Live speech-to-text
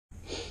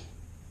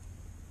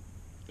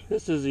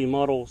This is the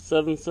model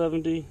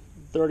 770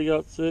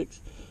 30-06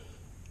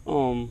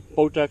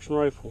 bolt action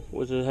rifle,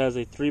 which it has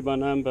a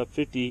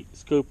 3x9x50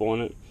 scope on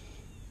it.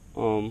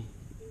 What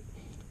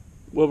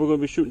we're going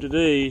to be shooting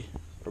today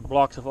are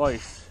blocks of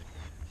ice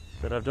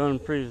that I've done in a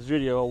previous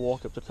video. I'll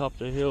walk up the top of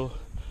the hill,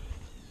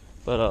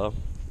 but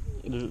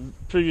the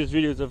previous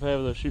videos I've had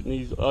of shooting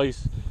these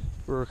ice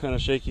were kind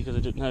of shaky because I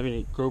didn't have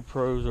any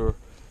GoPros or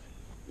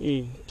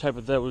any type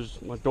of that.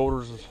 Was my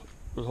daughters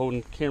was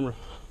holding the camera.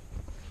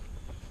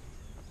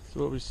 So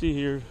what we see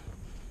here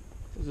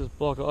is this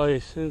block of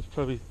ice, and it's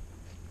probably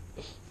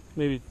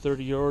maybe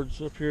 30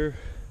 yards up here.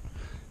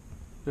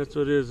 That's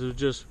what it is. It's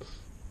just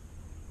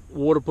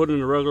water put in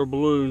a regular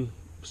balloon,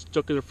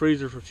 stuck in the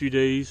freezer for a few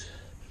days,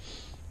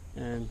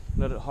 and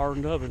let it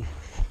harden up, and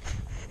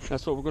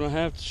that's what we're going to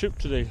have to shoot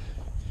today.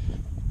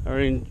 I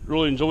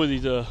really enjoy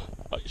these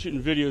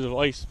shooting videos of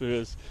ice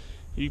because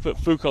you put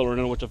food coloring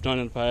in it, which I've done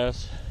in the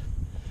past,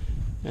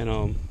 and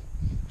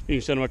you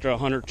can send them out there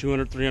 100,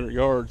 200, 300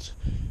 yards,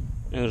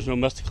 and there's no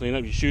mess to clean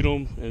up. You shoot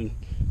them and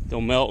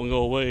they'll melt and go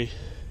away.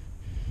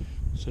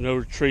 So no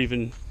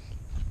retrieving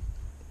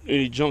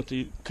any junk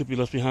that could be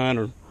left behind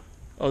or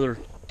other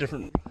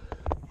different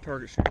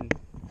target shooting.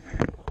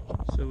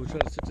 So we'll try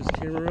to set this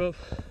camera up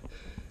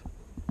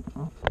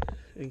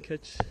and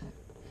catch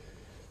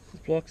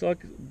this block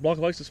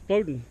of ice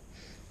exploding.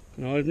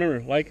 And always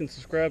remember, like and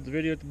subscribe to the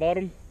video at the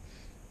bottom,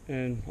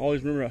 and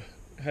always remember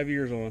to have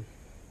your ears on.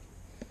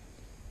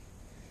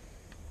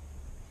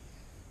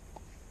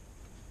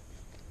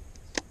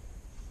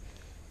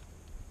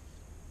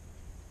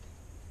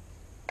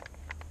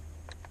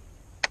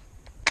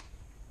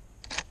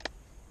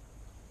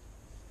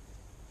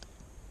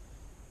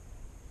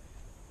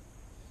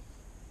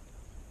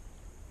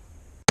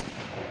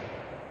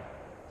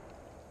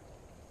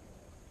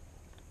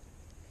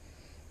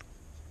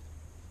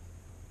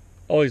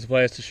 Always a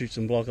blast to shoot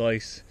some block of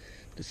ice,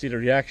 to see the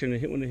reaction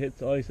when it hits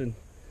the ice, and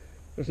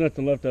there's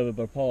nothing left of it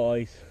but a pile of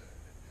ice.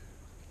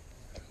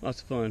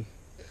 Lots of fun.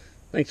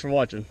 Thanks for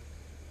watching.